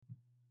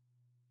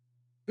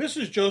This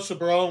is Joseph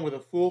Barone with A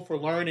Fool for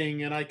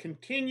Learning, and I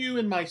continue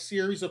in my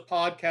series of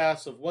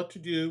podcasts of what to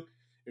do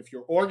if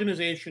your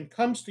organization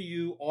comes to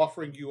you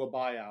offering you a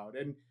buyout.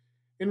 And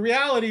in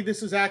reality,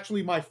 this is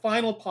actually my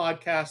final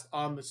podcast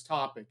on this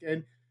topic.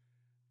 And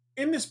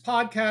in this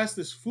podcast,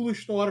 this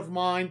foolish thought of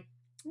mine,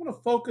 I want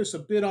to focus a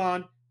bit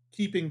on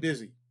keeping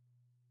busy.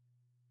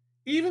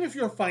 Even if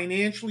you're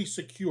financially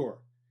secure,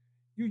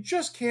 you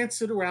just can't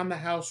sit around the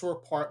house or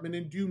apartment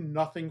and do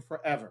nothing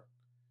forever.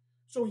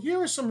 So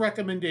here are some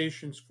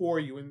recommendations for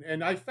you,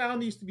 and I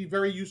found these to be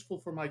very useful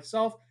for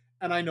myself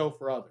and I know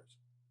for others.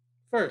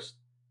 First,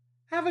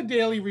 have a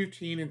daily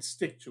routine and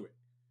stick to it.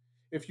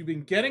 If you've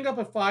been getting up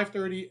at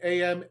 5:30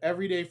 a.m.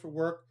 every day for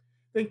work,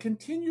 then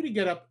continue to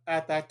get up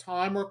at that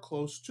time or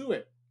close to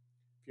it.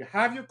 If you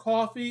have your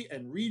coffee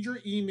and read your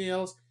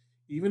emails,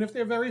 even if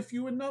they're very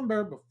few in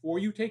number, before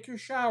you take your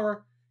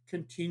shower,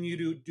 continue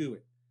to do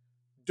it.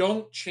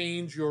 Don't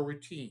change your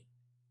routine.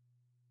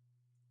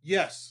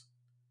 Yes,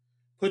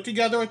 put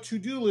together a to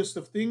do list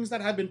of things that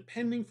have been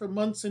pending for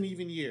months and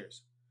even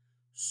years.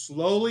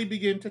 Slowly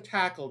begin to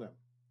tackle them.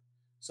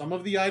 Some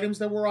of the items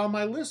that were on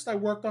my list I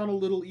worked on a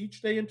little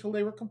each day until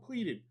they were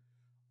completed.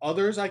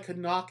 Others I could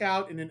knock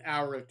out in an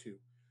hour or two.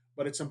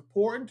 But it's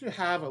important to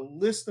have a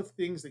list of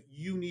things that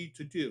you need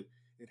to do.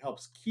 It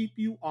helps keep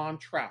you on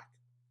track.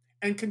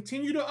 And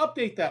continue to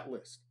update that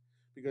list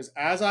because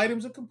as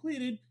items are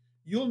completed,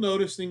 you'll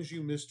notice things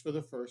you missed for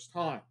the first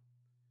time.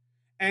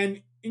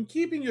 And in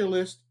keeping your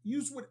list,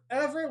 use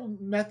whatever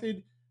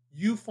method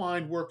you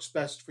find works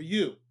best for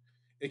you.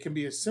 It can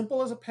be as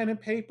simple as a pen and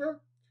paper,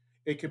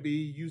 it could be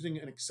using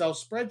an Excel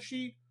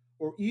spreadsheet,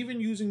 or even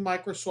using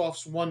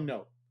Microsoft's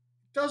OneNote.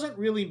 It doesn't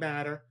really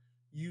matter.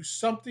 Use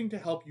something to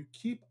help you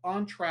keep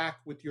on track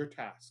with your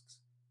tasks.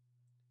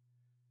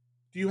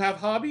 Do you have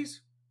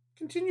hobbies?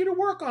 Continue to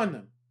work on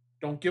them.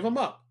 Don't give them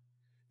up.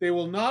 They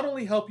will not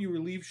only help you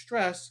relieve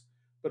stress,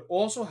 but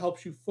also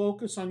helps you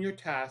focus on your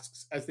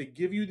tasks as they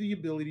give you the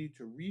ability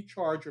to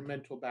recharge your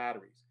mental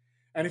batteries.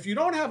 And if you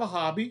don't have a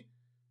hobby,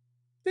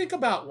 think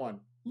about one.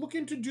 Look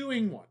into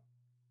doing one.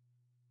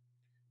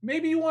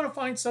 Maybe you want to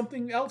find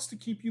something else to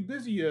keep you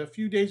busy a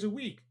few days a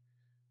week.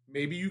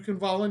 Maybe you can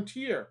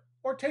volunteer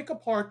or take a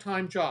part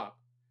time job.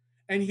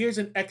 And here's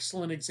an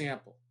excellent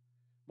example.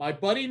 My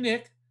buddy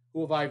Nick,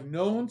 who I've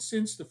known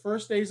since the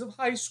first days of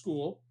high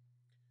school,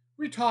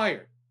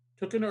 retired,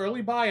 took an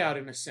early buyout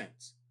in a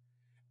sense,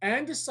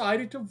 and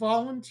decided to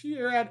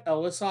volunteer at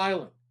Ellis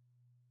Island.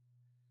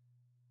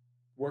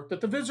 Worked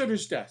at the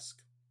visitor's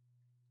desk.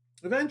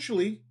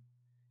 Eventually,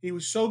 he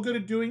was so good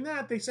at doing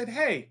that, they said,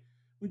 "Hey,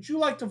 would you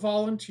like to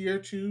volunteer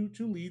to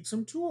lead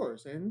some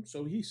tours?" And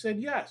so he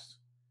said yes.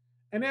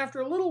 And after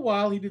a little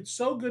while, he did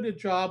so good a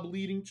job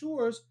leading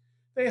tours,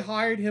 they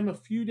hired him a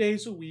few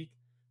days a week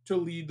to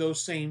lead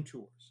those same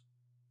tours.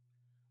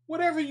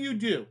 Whatever you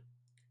do,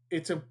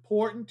 it's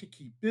important to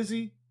keep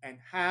busy and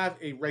have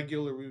a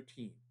regular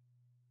routine.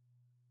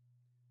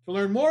 To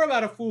learn more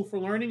about A Fool for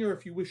Learning, or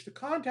if you wish to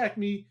contact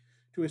me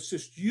to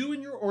assist you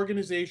and your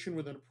organization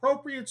with an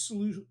appropriate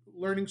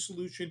learning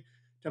solution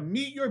to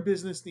meet your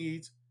business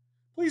needs,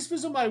 please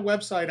visit my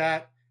website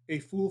at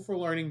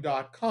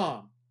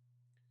afoolforlearning.com.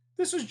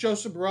 This is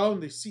Joseph Barone,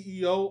 the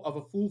CEO of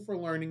A Fool for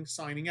Learning,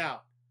 signing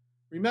out.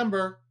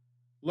 Remember,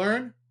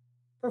 learn,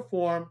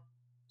 perform,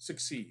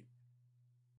 succeed.